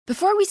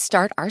Before we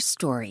start our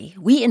story,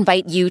 we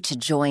invite you to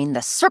join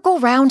the Circle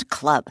Round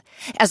Club.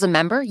 As a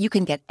member, you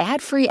can get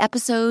ad-free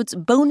episodes,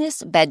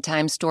 bonus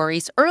bedtime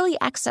stories, early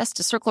access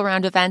to Circle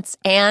Round events,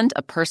 and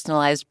a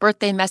personalized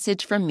birthday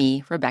message from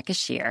me, Rebecca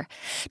Shear.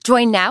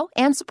 Join now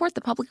and support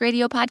the public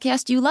radio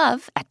podcast you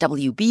love at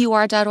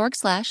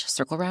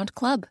wbur.org/Circle Round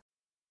Club.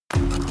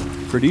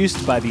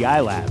 Produced by the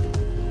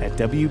iLab at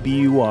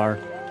WBUR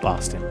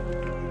Boston.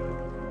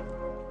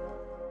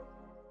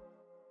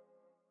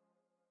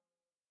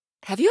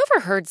 Have you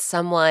ever heard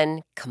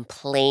someone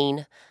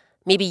complain?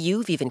 Maybe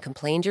you've even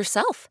complained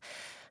yourself.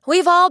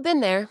 We've all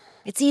been there.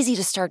 It's easy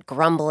to start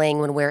grumbling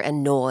when we're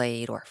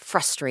annoyed or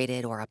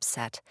frustrated or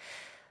upset.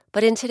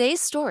 But in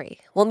today's story,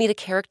 we'll meet a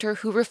character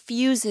who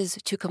refuses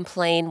to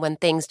complain when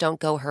things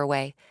don't go her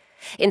way.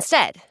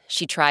 Instead,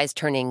 she tries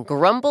turning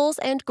grumbles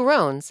and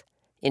groans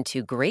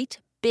into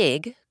great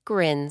big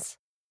grins.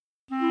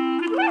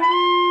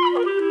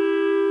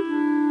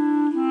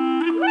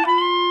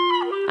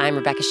 I'm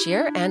Rebecca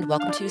Shear, and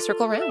welcome to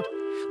Circle Round,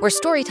 where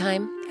story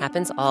time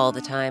happens all the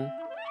time.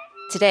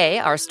 Today,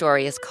 our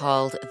story is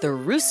called The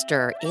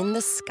Rooster in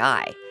the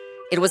Sky.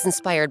 It was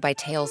inspired by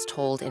tales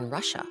told in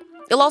Russia.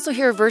 You'll also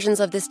hear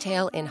versions of this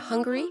tale in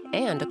Hungary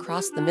and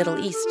across the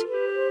Middle East.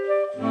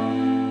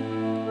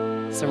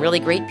 Some really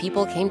great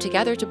people came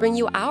together to bring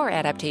you our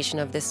adaptation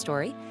of this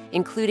story,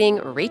 including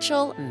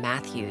Rachel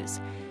Matthews.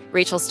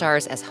 Rachel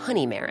stars as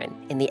Honey Marin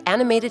in the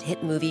animated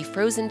hit movie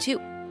Frozen 2,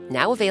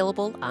 now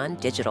available on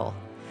digital.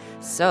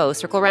 So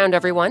circle around,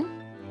 everyone,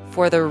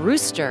 for The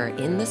Rooster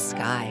in the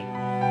Sky.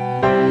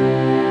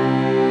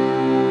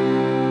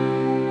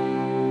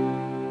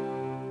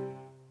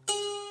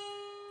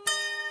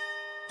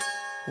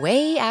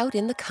 Way out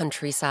in the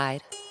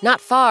countryside,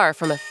 not far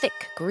from a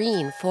thick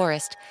green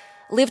forest,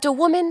 lived a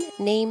woman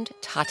named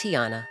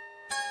Tatiana.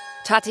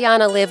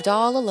 Tatiana lived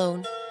all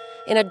alone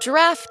in a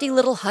drafty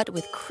little hut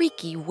with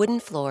creaky wooden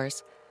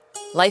floors.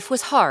 Life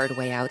was hard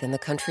way out in the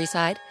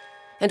countryside,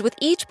 and with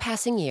each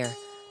passing year,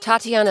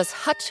 Tatiana's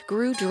hut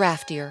grew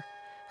draftier,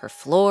 her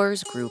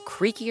floors grew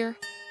creakier,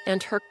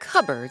 and her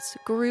cupboards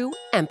grew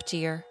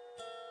emptier.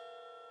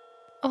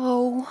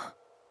 Oh,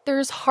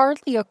 there's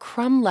hardly a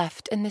crumb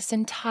left in this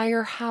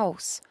entire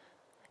house.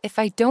 If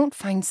I don't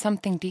find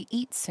something to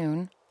eat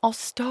soon, I'll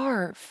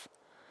starve.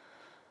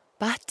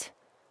 But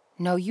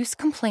no use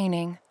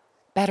complaining.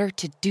 Better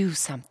to do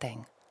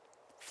something.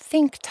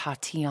 Think,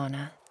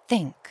 Tatiana,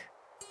 think.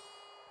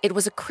 It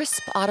was a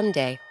crisp autumn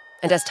day,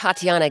 and as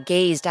Tatiana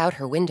gazed out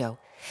her window,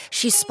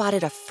 she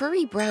spotted a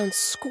furry brown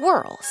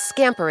squirrel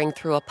scampering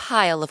through a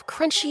pile of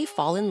crunchy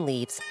fallen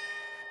leaves.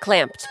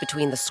 Clamped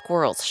between the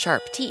squirrel's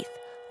sharp teeth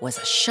was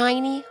a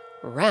shiny,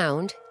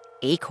 round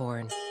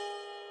acorn.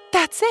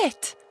 That's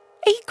it!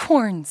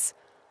 Acorns!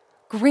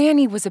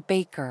 Granny was a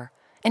baker,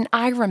 and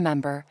I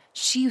remember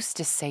she used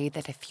to say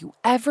that if you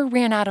ever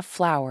ran out of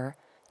flour,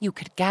 you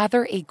could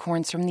gather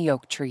acorns from the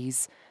oak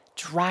trees,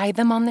 dry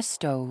them on the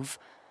stove,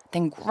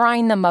 then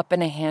grind them up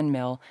in a hand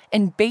mill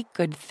and bake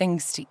good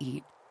things to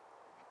eat.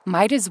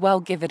 Might as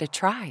well give it a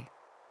try.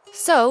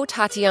 So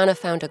Tatiana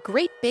found a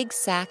great big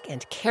sack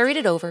and carried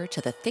it over to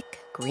the thick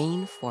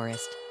green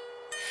forest.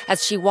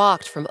 As she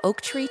walked from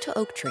oak tree to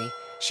oak tree,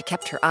 she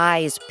kept her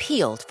eyes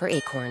peeled for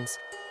acorns.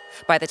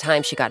 By the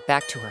time she got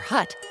back to her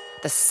hut,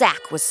 the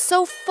sack was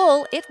so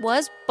full it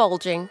was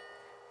bulging.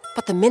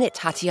 But the minute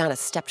Tatiana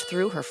stepped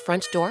through her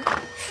front door,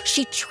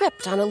 she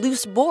tripped on a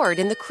loose board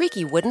in the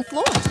creaky wooden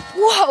floor.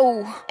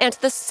 Whoa! And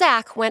the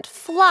sack went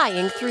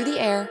flying through the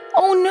air.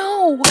 Oh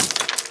no!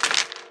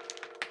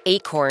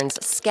 Acorns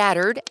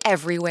scattered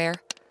everywhere.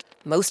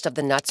 Most of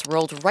the nuts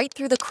rolled right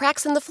through the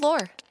cracks in the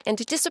floor and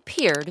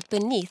disappeared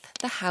beneath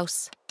the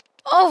house.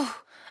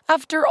 Oh,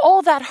 after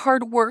all that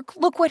hard work,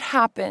 look what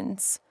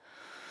happens.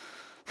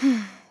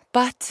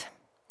 But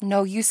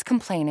no use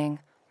complaining.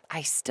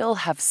 I still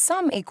have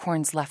some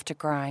acorns left to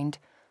grind.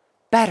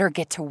 Better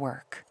get to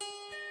work.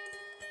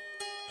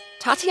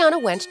 Tatiana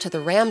went to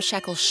the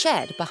ramshackle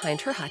shed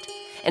behind her hut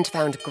and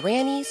found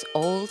Granny's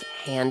old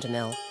hand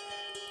mill.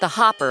 The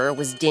hopper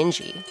was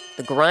dingy,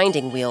 the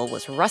grinding wheel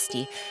was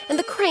rusty, and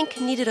the crank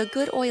needed a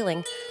good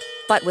oiling.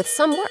 But with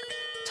some work,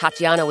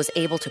 Tatiana was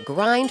able to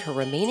grind her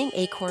remaining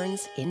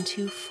acorns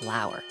into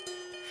flour.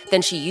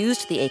 Then she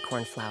used the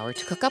acorn flour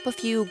to cook up a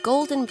few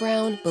golden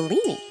brown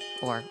bellini,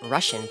 or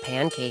Russian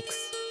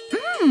pancakes.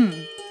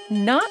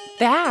 Not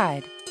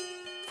bad.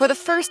 For the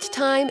first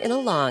time in a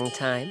long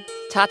time,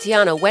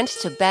 Tatiana went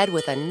to bed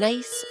with a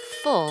nice,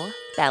 full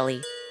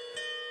belly.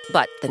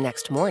 But the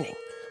next morning,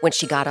 when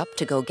she got up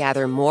to go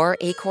gather more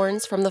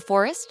acorns from the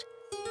forest,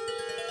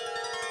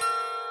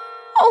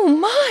 Oh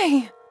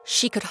my!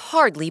 she could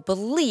hardly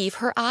believe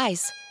her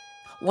eyes.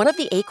 One of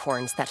the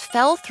acorns that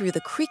fell through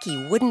the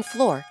creaky wooden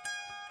floor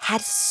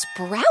had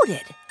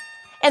sprouted.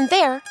 And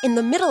there, in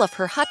the middle of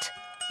her hut,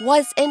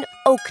 was an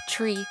oak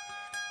tree.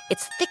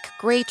 Its thick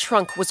gray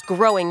trunk was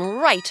growing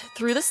right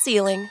through the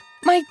ceiling.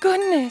 My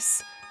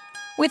goodness!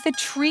 With a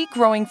tree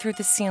growing through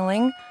the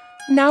ceiling,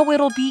 now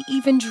it'll be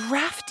even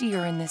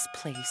draftier in this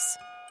place.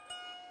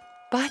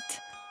 But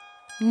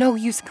no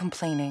use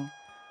complaining.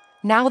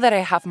 Now that I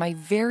have my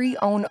very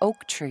own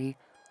oak tree,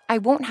 I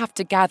won't have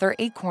to gather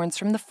acorns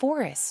from the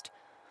forest.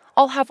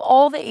 I'll have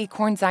all the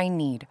acorns I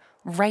need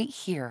right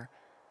here.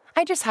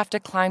 I just have to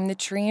climb the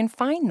tree and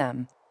find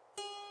them.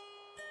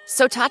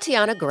 So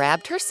Tatiana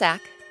grabbed her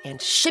sack and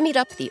shimmied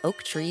up the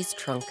oak tree's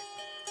trunk.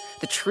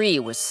 The tree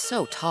was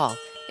so tall,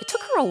 it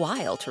took her a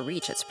while to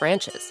reach its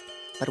branches.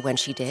 But when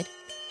she did,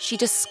 she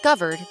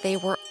discovered they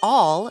were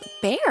all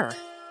bare.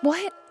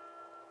 What?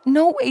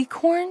 No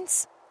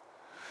acorns?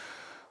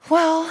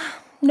 Well,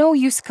 no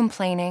use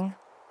complaining.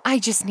 I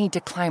just need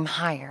to climb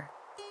higher.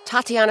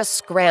 Tatiana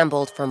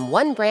scrambled from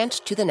one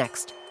branch to the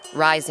next,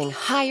 rising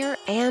higher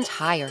and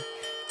higher.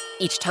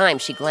 Each time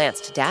she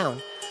glanced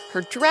down,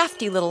 her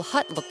drafty little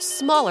hut looked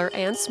smaller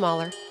and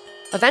smaller.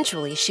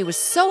 Eventually, she was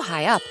so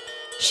high up,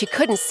 she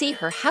couldn't see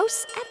her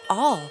house at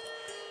all.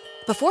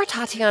 Before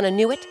Tatiana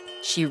knew it,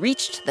 she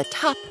reached the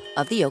top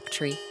of the oak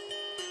tree.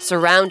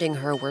 Surrounding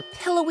her were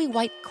pillowy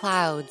white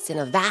clouds in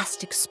a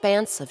vast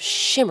expanse of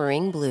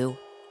shimmering blue.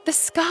 The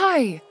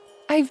sky!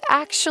 I've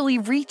actually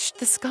reached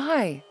the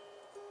sky.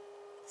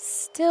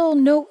 Still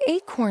no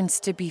acorns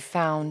to be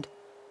found.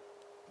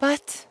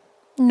 But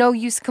no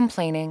use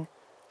complaining.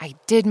 I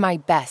did my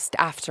best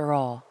after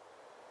all.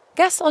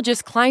 Guess I'll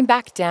just climb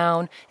back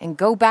down and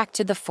go back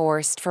to the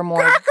forest for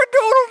more.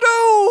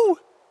 Cock-a-doodle-doo!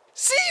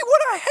 See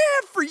what I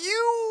have for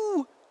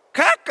you!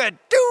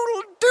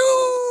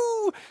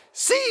 Cock-a-doodle-doo!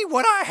 See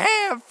what I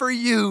have for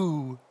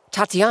you!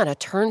 Tatiana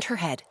turned her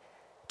head.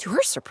 To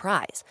her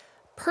surprise,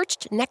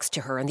 perched next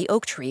to her in the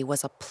oak tree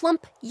was a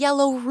plump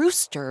yellow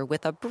rooster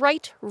with a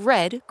bright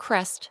red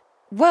crest.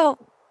 Well,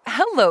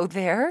 hello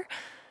there.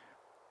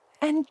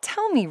 And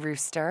tell me,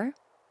 Rooster,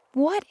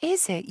 what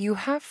is it you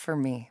have for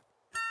me?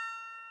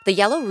 The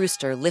yellow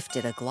rooster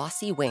lifted a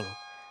glossy wing.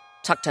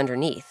 Tucked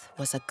underneath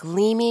was a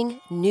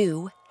gleaming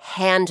new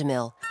hand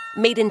mill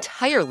made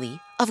entirely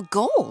of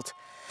gold.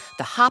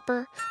 The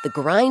hopper, the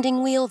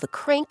grinding wheel, the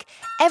crank,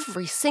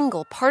 every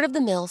single part of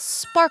the mill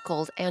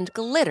sparkled and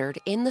glittered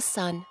in the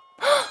sun.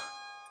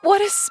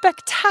 What a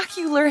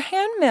spectacular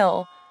hand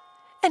mill!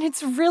 And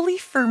it's really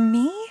for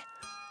me?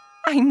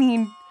 I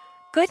mean,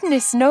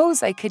 goodness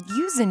knows I could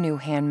use a new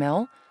hand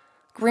mill.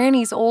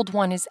 Granny's old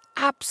one is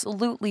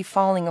absolutely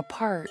falling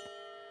apart.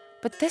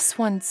 But this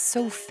one's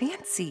so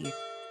fancy.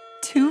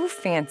 Too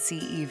fancy,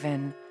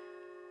 even.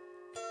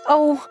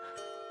 Oh,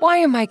 why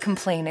am I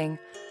complaining?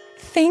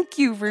 Thank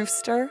you,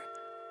 Rooster.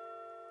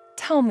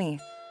 Tell me,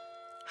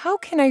 how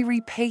can I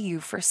repay you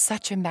for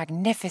such a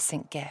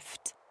magnificent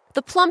gift?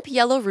 The plump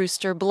yellow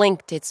rooster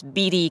blinked its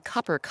beady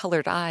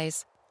copper-colored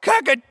eyes.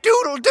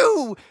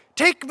 Cock-a-doodle-doo!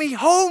 Take me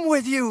home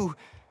with you!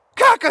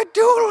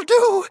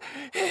 Cock-a-doodle-doo!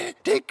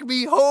 Take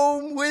me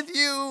home with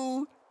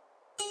you!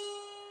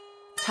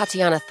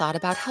 Tatiana thought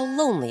about how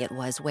lonely it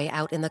was way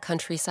out in the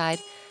countryside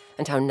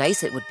and how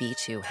nice it would be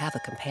to have a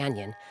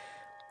companion.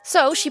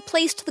 So she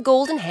placed the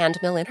golden hand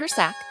mill in her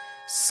sack,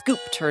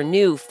 scooped her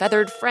new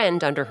feathered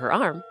friend under her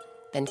arm,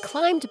 then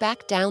climbed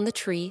back down the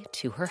tree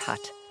to her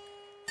hut.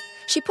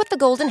 She put the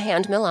golden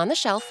hand mill on the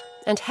shelf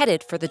and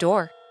headed for the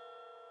door.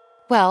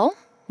 Well,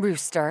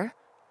 Rooster,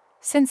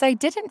 since I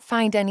didn't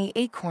find any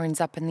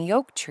acorns up in the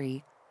oak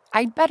tree,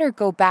 I'd better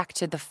go back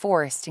to the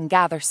forest and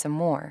gather some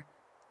more.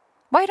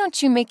 Why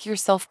don't you make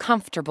yourself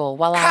comfortable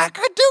while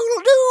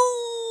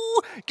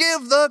Cock-a-doodle-doo!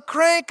 Give the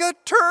crank a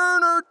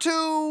turn or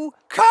two!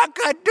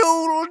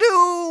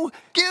 Cock-a-doodle-doo!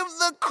 Give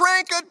the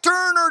crank a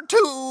turn or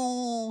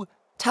two!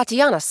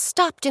 Tatiana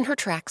stopped in her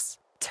tracks.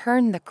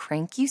 Turn the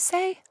crank, you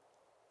say?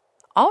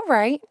 All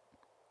right,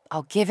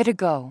 I'll give it a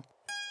go.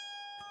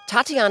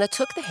 Tatiana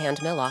took the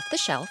hand mill off the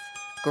shelf,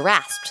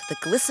 grasped the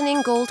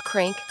glistening gold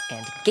crank,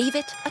 and gave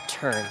it a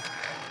turn.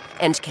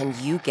 And can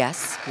you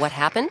guess what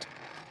happened?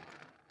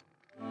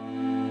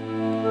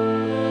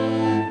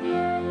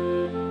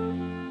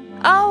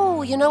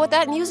 Oh, you know what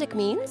that music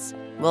means?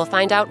 We'll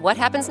find out what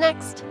happens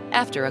next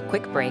after a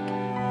quick break.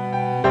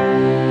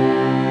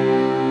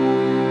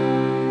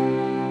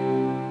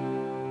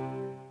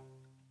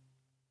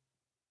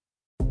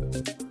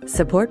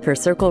 Support for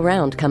Circle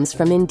Round comes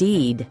from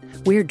Indeed.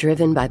 We're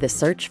driven by the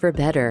search for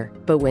better.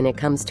 But when it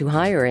comes to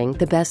hiring,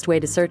 the best way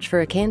to search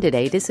for a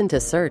candidate isn't to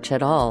search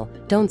at all.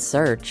 Don't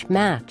search,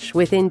 match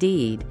with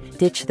Indeed.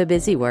 Ditch the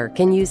busy work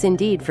and use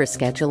Indeed for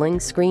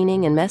scheduling,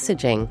 screening, and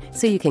messaging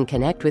so you can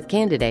connect with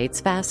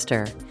candidates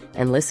faster.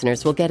 And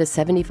listeners will get a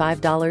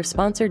 $75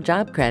 sponsored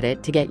job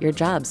credit to get your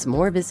jobs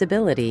more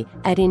visibility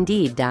at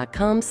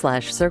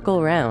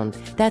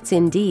Indeed.com/CircleRound. That's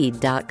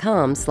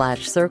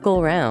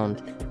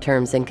Indeed.com/CircleRound.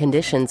 Terms and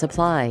conditions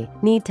apply.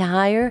 Need to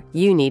hire?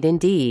 You need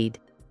Indeed.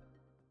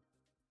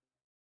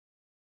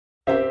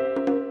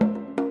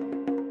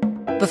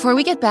 Before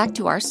we get back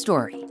to our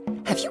story,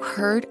 have you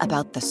heard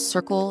about the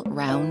Circle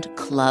Round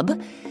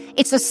Club?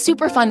 It's a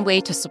super fun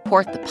way to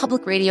support the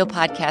public radio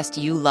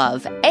podcast you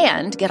love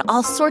and get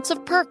all sorts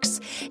of perks,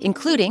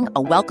 including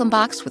a welcome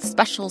box with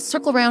special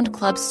Circle Round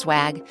Club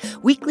swag,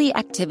 weekly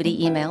activity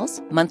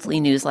emails,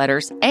 monthly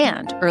newsletters,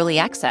 and early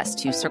access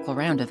to Circle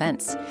Round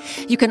events.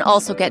 You can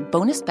also get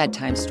bonus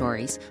bedtime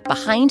stories,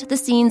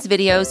 behind-the-scenes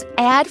videos,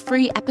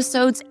 ad-free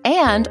episodes,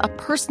 and a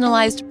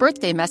personalized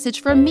birthday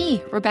message from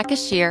me, Rebecca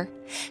Shear.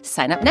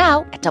 Sign up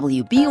now at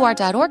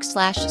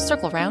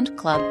wbur.org/Circle Round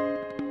Club.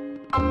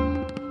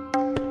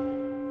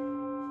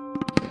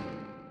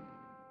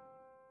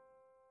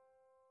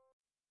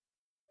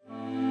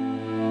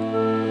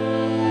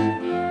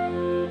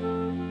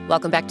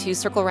 Welcome back to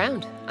Circle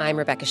Round. I'm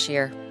Rebecca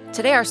Shear.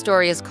 Today our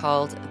story is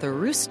called The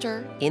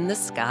Rooster in the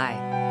Sky.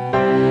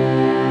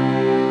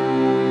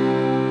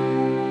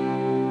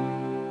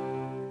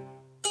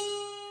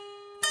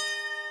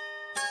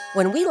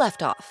 When we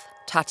left off,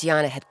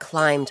 Tatiana had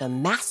climbed a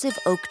massive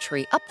oak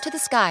tree up to the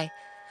sky,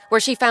 where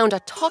she found a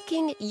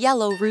talking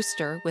yellow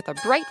rooster with a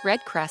bright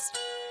red crest.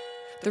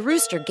 The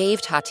rooster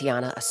gave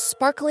Tatiana a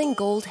sparkling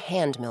gold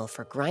hand mill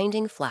for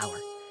grinding flour.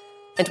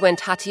 And when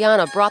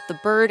Tatiana brought the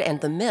bird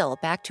and the mill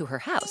back to her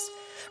house,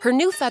 her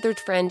new feathered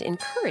friend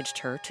encouraged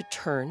her to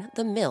turn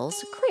the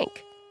mill's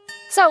crank.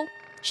 So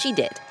she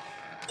did.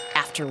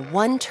 After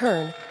one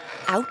turn,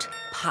 out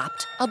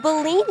popped a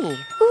Bellini.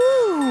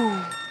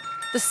 Ooh!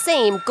 The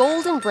same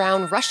golden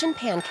brown Russian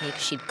pancake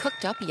she'd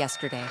cooked up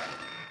yesterday.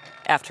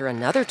 After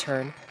another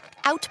turn,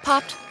 out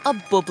popped a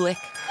bublik.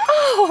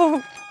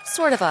 Oh!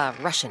 Sort of a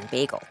Russian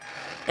bagel.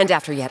 And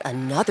after yet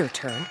another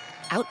turn,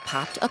 out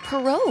popped a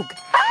pierogi.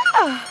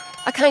 Ah!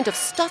 A kind of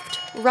stuffed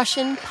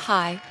Russian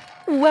pie.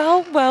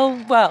 Well, well,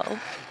 well.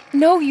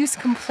 No use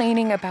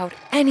complaining about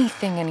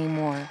anything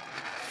anymore.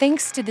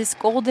 Thanks to this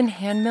golden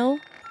hand mill,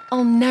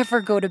 I'll never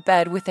go to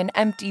bed with an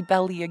empty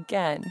belly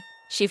again.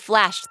 She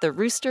flashed the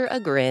rooster a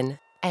grin.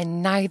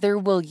 And neither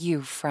will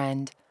you,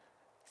 friend.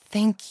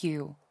 Thank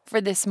you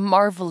for this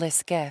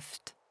marvelous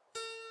gift.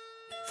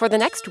 For the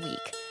next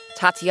week,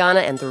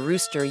 Tatiana and the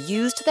rooster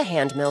used the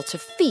hand mill to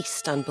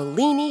feast on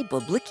Bellini,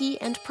 bubliki,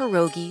 and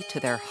pierogi to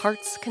their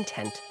heart's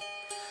content.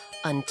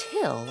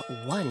 Until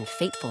one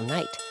fateful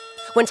night,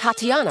 when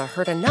Tatiana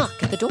heard a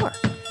knock at the door.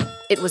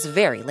 It was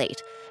very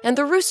late, and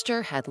the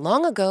rooster had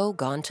long ago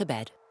gone to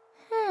bed.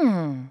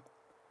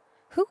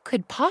 Who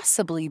could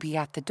possibly be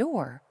at the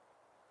door?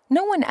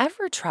 No one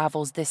ever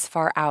travels this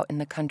far out in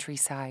the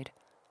countryside.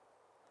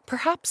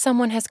 Perhaps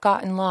someone has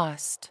gotten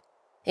lost.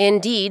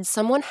 Indeed,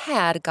 someone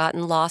had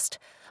gotten lost,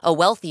 a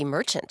wealthy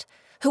merchant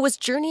who was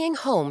journeying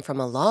home from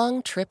a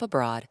long trip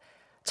abroad.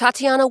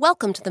 Tatiana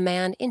welcomed the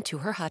man into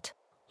her hut.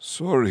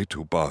 Sorry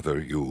to bother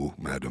you,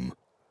 madam,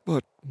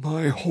 but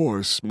my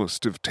horse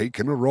must have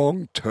taken a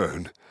wrong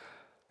turn,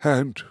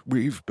 and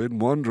we've been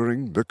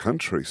wandering the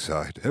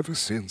countryside ever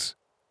since.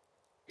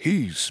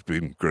 He's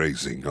been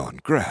grazing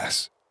on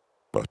grass,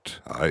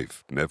 but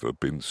I've never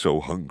been so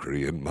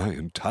hungry in my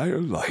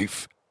entire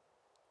life.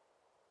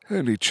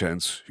 Any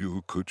chance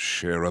you could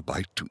share a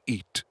bite to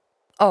eat?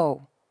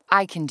 Oh,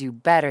 I can do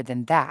better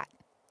than that.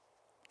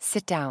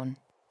 Sit down.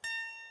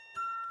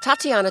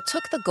 Tatiana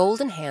took the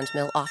golden hand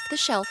mill off the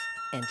shelf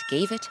and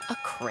gave it a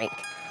crank.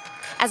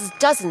 As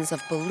dozens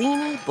of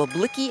Bellini,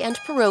 bubliki, and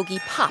pierogi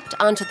popped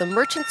onto the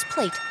merchant's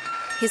plate,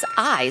 his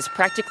eyes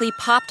practically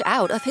popped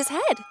out of his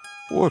head.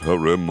 What a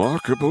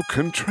remarkable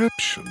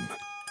contraption.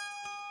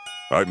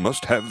 I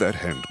must have that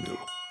hand mill.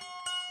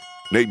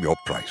 Name your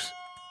price.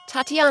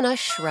 Tatiana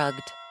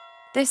shrugged.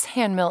 This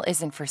hand mill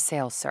isn't for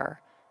sale, sir.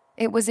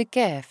 It was a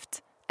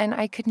gift, and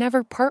I could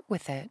never part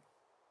with it.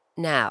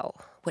 Now,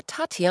 what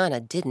Tatiana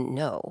didn't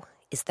know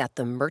is that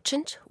the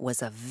merchant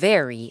was a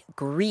very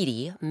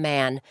greedy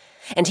man,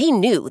 and he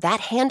knew that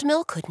hand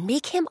mill could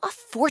make him a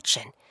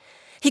fortune.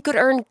 He could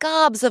earn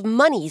gobs of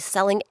money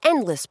selling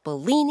endless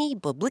Bellini,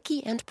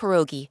 bubliki, and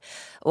pierogi,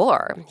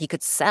 or he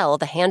could sell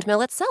the hand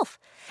mill itself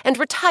and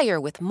retire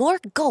with more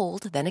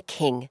gold than a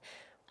king.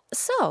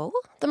 So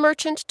the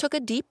merchant took a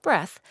deep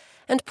breath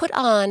and put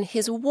on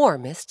his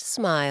warmest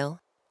smile.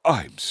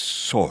 I'm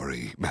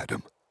sorry,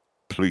 madam.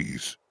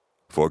 Please,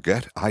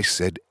 forget I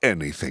said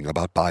anything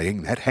about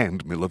buying that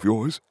hand mill of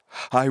yours.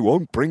 I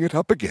won't bring it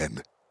up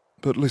again.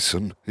 But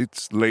listen,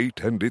 it's late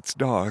and it's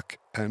dark,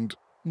 and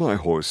my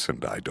horse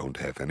and I don't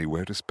have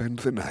anywhere to spend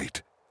the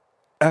night.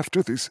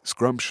 After this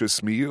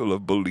scrumptious meal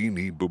of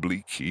Bellini,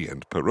 bubliki,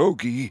 and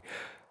pierogi,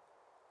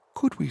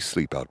 could we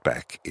sleep out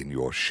back in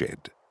your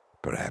shed,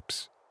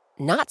 perhaps?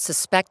 Not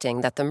suspecting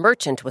that the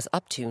merchant was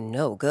up to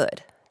no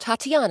good,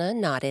 Tatiana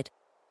nodded.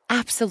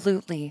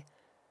 Absolutely.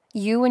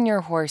 You and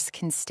your horse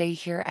can stay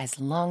here as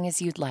long as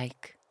you'd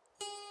like.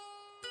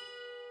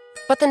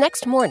 But the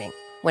next morning,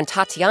 when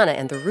Tatiana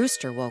and the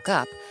rooster woke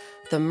up,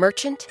 the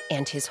merchant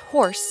and his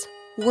horse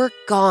were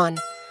gone.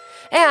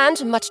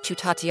 And, much to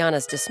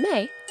Tatiana's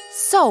dismay,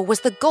 so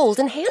was the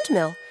golden hand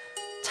mill.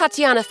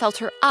 Tatiana felt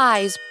her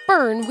eyes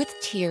burn with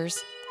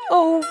tears.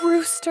 Oh,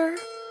 Rooster,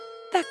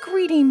 that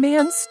greedy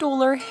man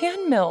stole our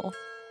hand mill.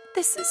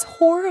 This is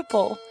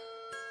horrible.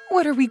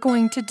 What are we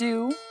going to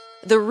do?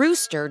 The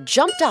rooster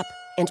jumped up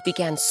and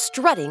began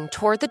strutting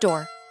toward the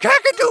door.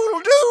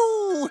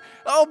 Cock-a-doodle-doo!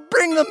 I'll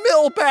bring the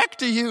mill back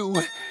to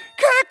you.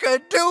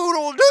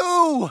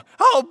 Cock-a-doodle-doo!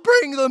 I'll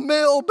bring the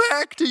mill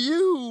back to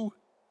you.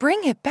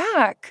 Bring it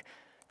back.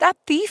 That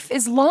thief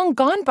is long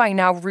gone by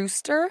now,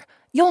 Rooster.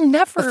 You'll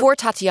never... Before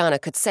Tatiana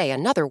could say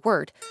another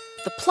word,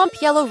 the plump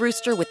yellow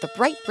rooster with the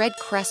bright red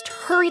crest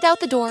hurried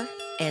out the door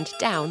and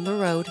down the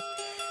road.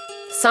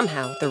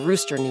 Somehow, the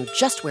rooster knew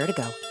just where to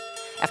go.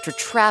 After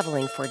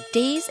traveling for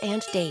days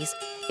and days,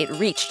 it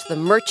reached the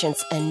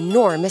merchant's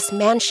enormous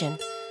mansion.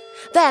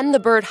 Then the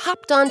bird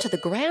hopped onto the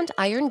grand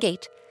iron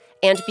gate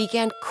and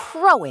began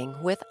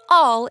crowing with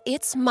all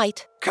its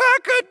might.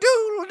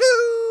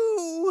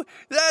 Cock-a-doodle-doo!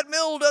 That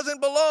mill doesn't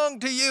belong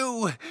to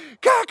you.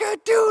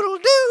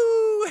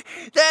 Cock-a-doodle-doo!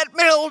 That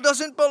mill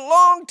doesn't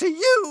belong to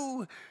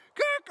you.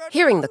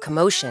 Hearing the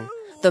commotion,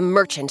 the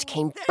merchant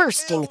came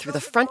bursting through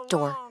the front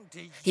door.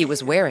 He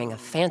was wearing a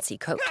fancy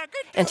coat,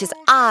 and his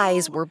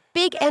eyes were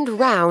big and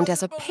round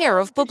as a pair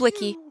of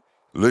bublicki.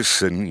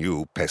 Listen,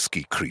 you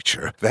pesky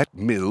creature. That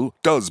mill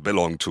does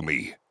belong to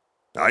me.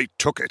 I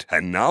took it,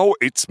 and now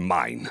it's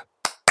mine.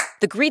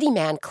 The greedy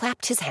man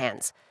clapped his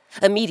hands.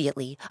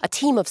 Immediately, a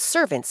team of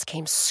servants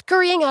came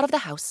scurrying out of the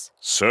house.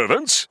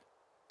 Servants?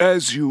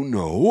 As you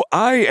know,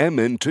 I am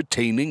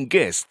entertaining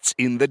guests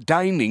in the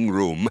dining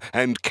room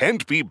and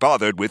can't be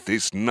bothered with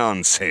this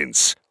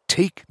nonsense.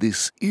 Take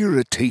this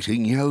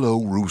irritating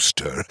yellow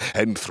rooster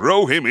and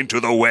throw him into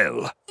the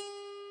well.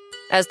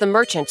 As the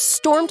merchant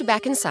stormed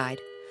back inside,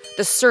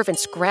 the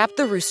servants grabbed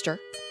the rooster,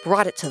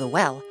 brought it to the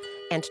well,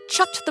 and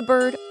chucked the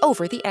bird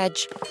over the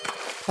edge.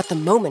 But the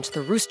moment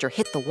the rooster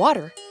hit the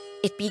water,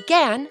 it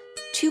began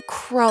to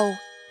crow.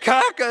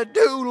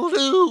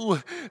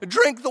 Cock-a-doodle-doo!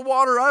 Drink the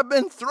water I've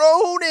been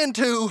thrown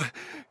into.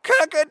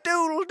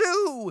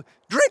 Cock-a-doodle-doo!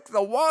 Drink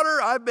the water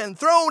I've been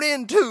thrown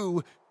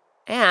into.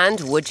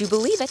 And would you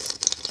believe it?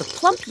 The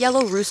plump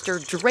yellow rooster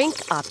drank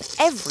up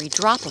every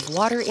drop of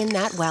water in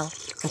that well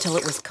until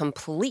it was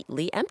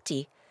completely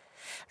empty.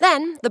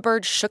 Then the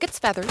bird shook its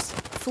feathers,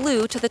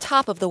 flew to the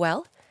top of the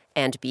well,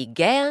 and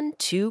began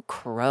to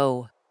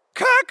crow.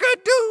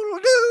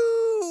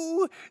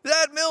 Cock-a-doodle-doo!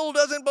 That mill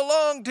doesn't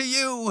belong to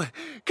you.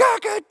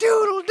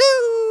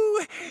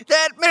 Cock-a-doodle-doo!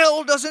 That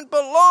mill doesn't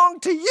belong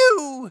to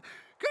you.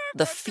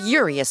 The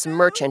furious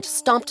merchant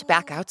stomped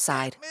back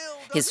outside.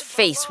 His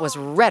face was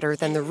redder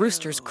than the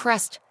rooster's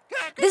crest.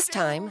 This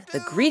time, the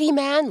greedy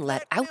man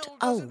let out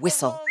a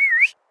whistle.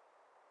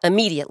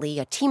 Immediately,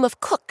 a team of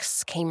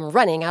cooks came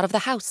running out of the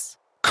house.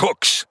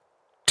 Cooks,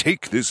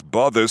 take this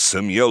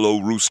bothersome yellow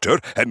rooster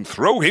and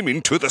throw him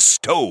into the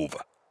stove.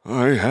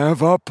 I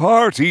have a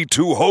party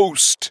to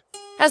host.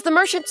 As the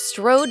merchant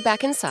strode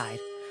back inside,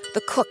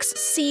 the cooks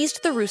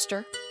seized the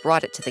rooster,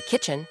 brought it to the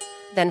kitchen,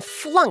 then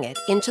flung it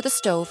into the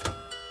stove.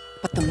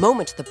 But the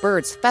moment the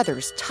bird's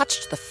feathers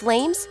touched the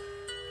flames,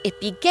 it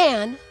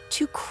began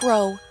to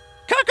crow.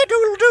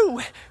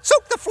 Cock-a-doodle-doo!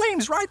 Soak the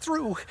flames right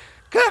through.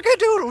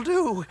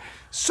 Cock-a-doodle-doo!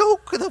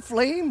 Soak the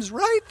flames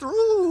right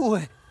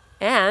through.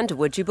 And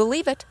would you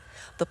believe it?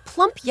 The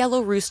plump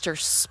yellow rooster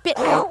spit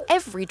out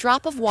every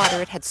drop of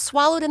water it had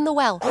swallowed in the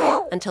well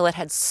until it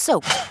had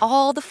soaked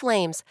all the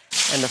flames,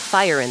 and the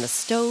fire in the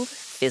stove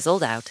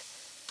fizzled out.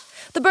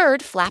 The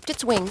bird flapped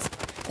its wings,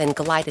 then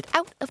glided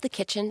out of the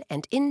kitchen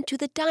and into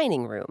the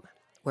dining room,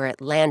 where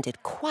it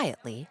landed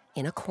quietly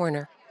in a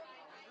corner.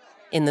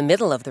 In the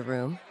middle of the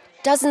room,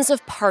 dozens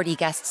of party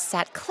guests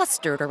sat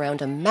clustered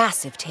around a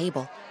massive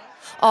table.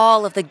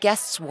 All of the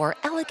guests wore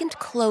elegant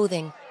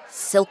clothing,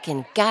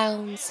 silken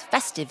gowns,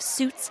 festive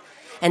suits,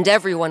 and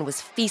everyone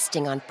was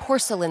feasting on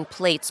porcelain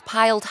plates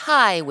piled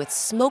high with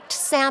smoked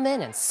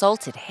salmon and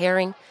salted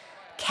herring,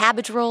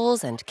 cabbage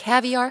rolls and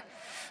caviar,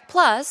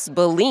 plus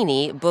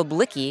Bellini,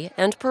 bublicki,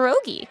 and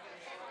pierogi.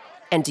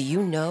 And do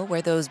you know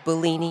where those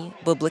Bellini,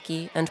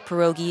 bublicki, and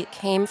pierogi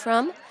came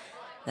from?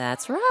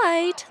 That's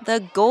right,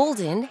 the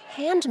Golden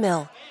Hand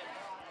Mill.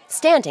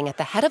 Standing at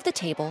the head of the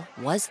table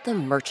was the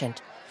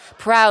merchant,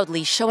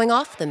 proudly showing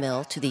off the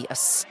mill to the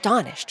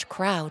astonished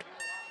crowd.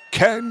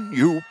 Can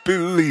you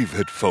believe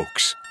it,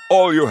 folks?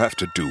 All you have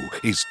to do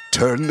is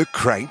turn the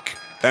crank,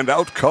 and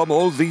out come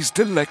all these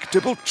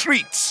delectable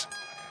treats.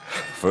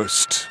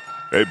 First,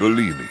 a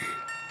Bellini,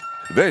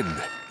 then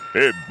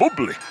a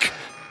bublik,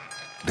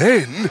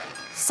 then...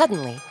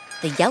 Suddenly,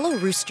 the yellow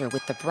rooster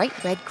with the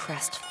bright red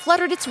crest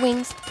fluttered its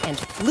wings and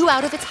flew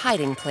out of its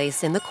hiding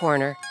place in the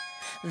corner.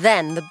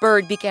 Then the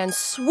bird began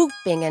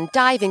swooping and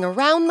diving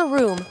around the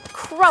room,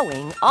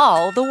 crowing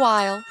all the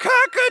while.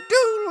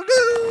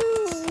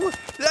 Cock-a-doodle-doo!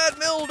 That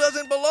mill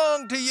doesn't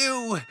belong to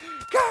you.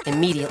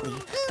 Immediately,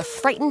 the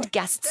frightened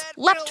guests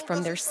leapt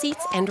from their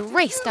seats and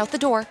raced out the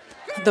door.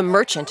 The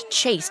merchant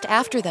chased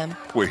after them.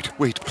 Wait,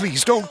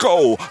 please don't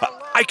go.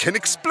 I can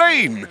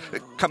explain.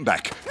 Come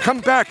back,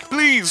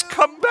 please,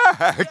 come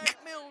back.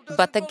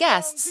 But the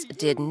guests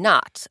did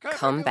not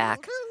come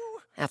back.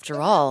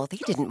 After all, they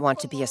didn't want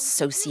to be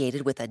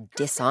associated with a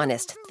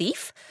dishonest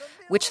thief,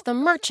 which the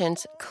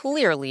merchant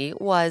clearly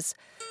was.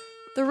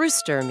 The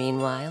rooster,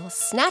 meanwhile,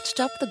 snatched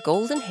up the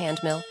golden hand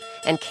mill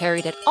and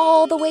carried it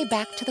all the way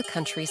back to the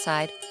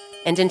countryside,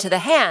 and into the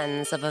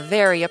hands of a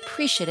very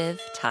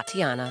appreciative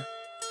Tatiana.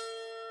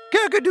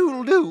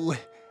 Cock-a-doodle-doo,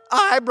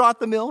 I brought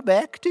the mill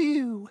back to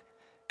you.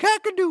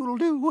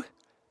 Cock-a-doodle-doo,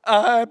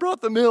 I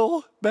brought the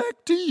mill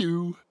back to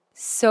you.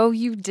 So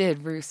you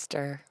did,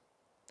 Rooster.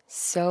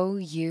 So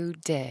you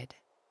did.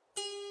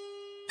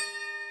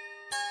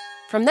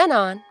 From then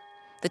on,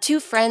 the two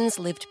friends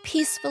lived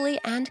peacefully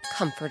and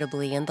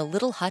comfortably in the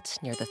little hut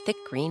near the thick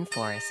green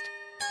forest.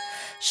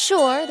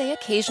 Sure, they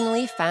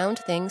occasionally found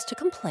things to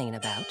complain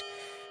about,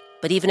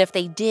 but even if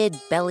they did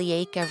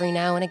bellyache every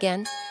now and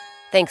again,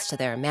 thanks to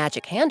their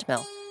magic hand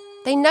mill,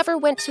 they never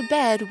went to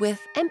bed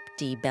with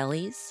empty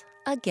bellies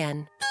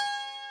again.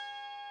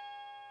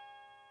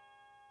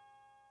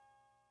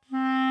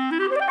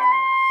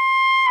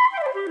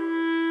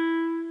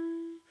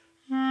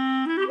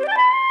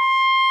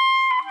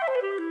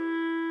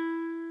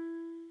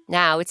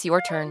 Now it's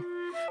your turn.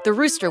 The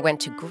Rooster went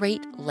to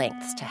great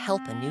lengths to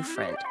help a new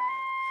friend.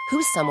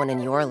 Who's someone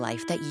in your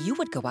life that you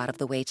would go out of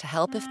the way to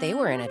help if they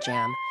were in a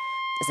jam?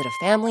 Is it a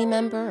family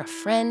member, a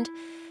friend?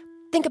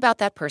 Think about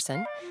that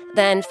person,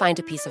 then find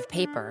a piece of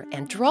paper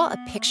and draw a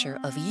picture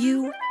of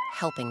you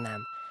helping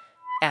them.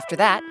 After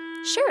that,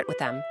 share it with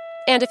them.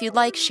 And if you'd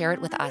like, share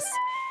it with us.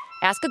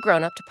 Ask a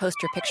grown-up to post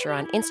your picture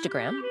on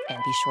Instagram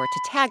and be sure to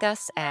tag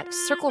us at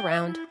Circle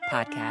Round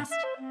Podcast.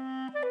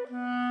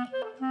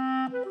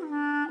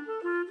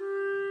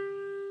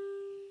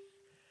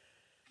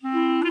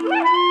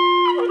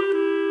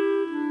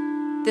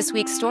 This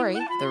week's story,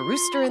 The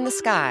Rooster in the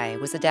Sky,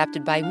 was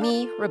adapted by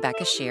me,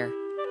 Rebecca Shear.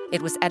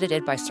 It was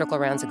edited by Circle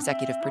Round's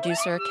executive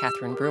producer,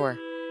 Catherine Brewer.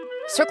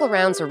 Circle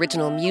Round's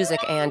original music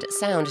and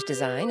sound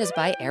design is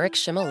by Eric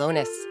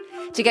Shimalonis.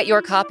 To get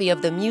your copy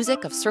of the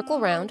music of Circle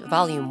Round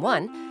Volume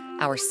 1,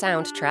 our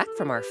soundtrack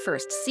from our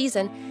first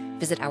season,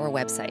 visit our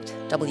website,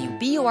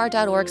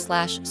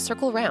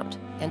 wbur.org/circleround,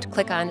 and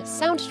click on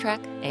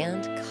Soundtrack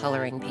and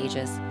Coloring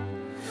pages.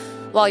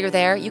 While you're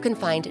there, you can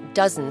find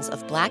dozens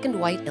of black and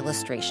white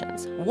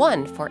illustrations,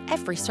 one for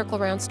every Circle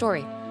Round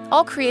story,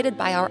 all created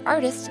by our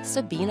artist,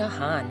 Sabina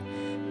Hahn.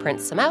 Print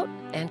some out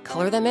and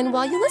color them in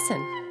while you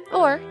listen,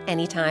 or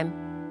anytime.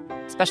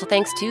 Special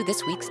thanks to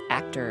this week's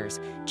actors,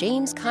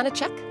 James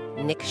Konachek,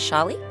 Nick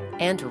Shawley,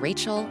 and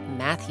Rachel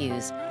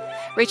Matthews.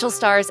 Rachel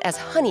stars as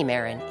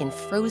Honeymarin in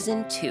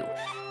Frozen 2,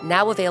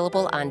 now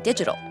available on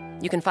digital.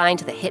 You can find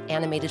the hit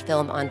animated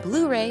film on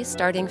Blu-ray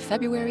starting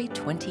February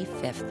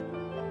 25th.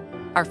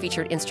 Our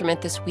featured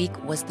instrument this week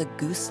was the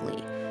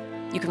gooselie.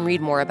 You can read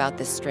more about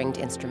this stringed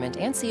instrument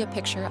and see a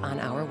picture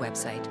on our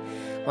website.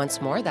 Once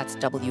more, that's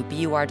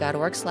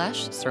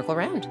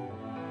wbur.org/circleround.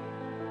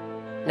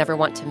 Never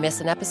want to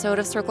miss an episode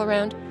of Circle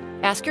Round?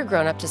 Ask your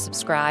grown-up to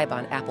subscribe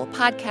on Apple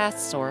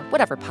Podcasts or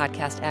whatever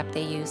podcast app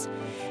they use.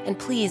 And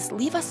please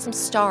leave us some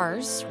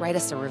stars, write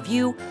us a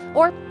review,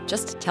 or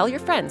just tell your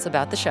friends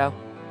about the show.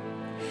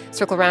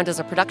 Circle Round is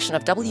a production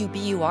of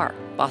WBUR,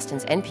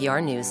 Boston's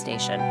NPR news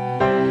station.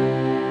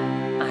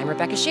 I'm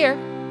Rebecca Shear.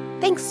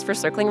 Thanks for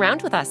circling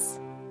round with us.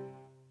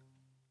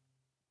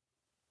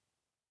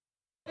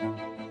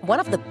 One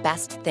of the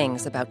best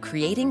things about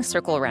creating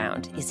Circle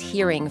Round is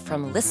hearing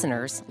from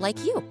listeners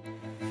like you.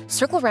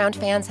 Circle Round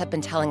fans have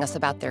been telling us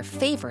about their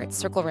favorite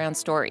Circle Round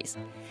stories,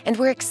 and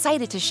we're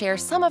excited to share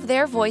some of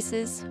their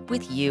voices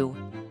with you.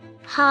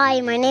 Hi,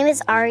 my name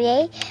is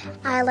Arye.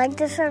 I like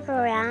the Circle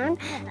Round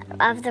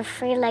of the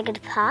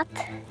three-legged pot.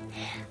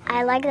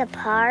 I like the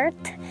part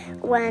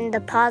when the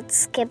pot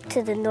skipped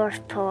to the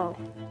North Pole.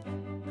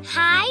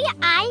 Hi,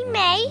 I'm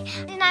May,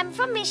 and I'm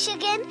from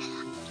Michigan.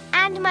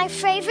 And my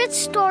favorite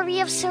story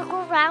of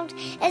Circle Round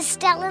is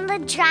Stella and the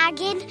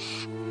Dragon,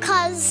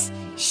 because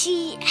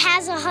she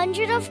has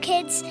 100 of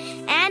kids,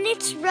 and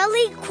it's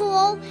really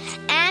cool,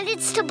 and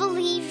it's to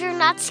believe you're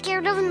not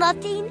scared of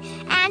nothing,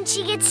 and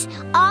she gets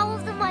all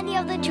of the money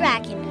of the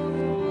dragon.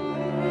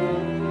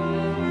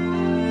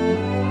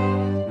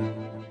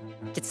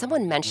 Did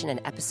someone mention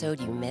an episode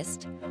you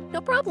missed?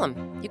 No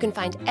problem. You can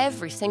find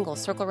every single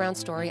Circle Round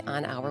story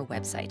on our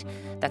website.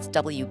 That's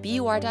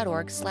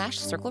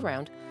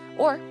wbur.org/circleround,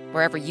 or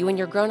wherever you and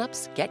your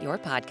grown-ups get your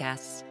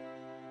podcasts.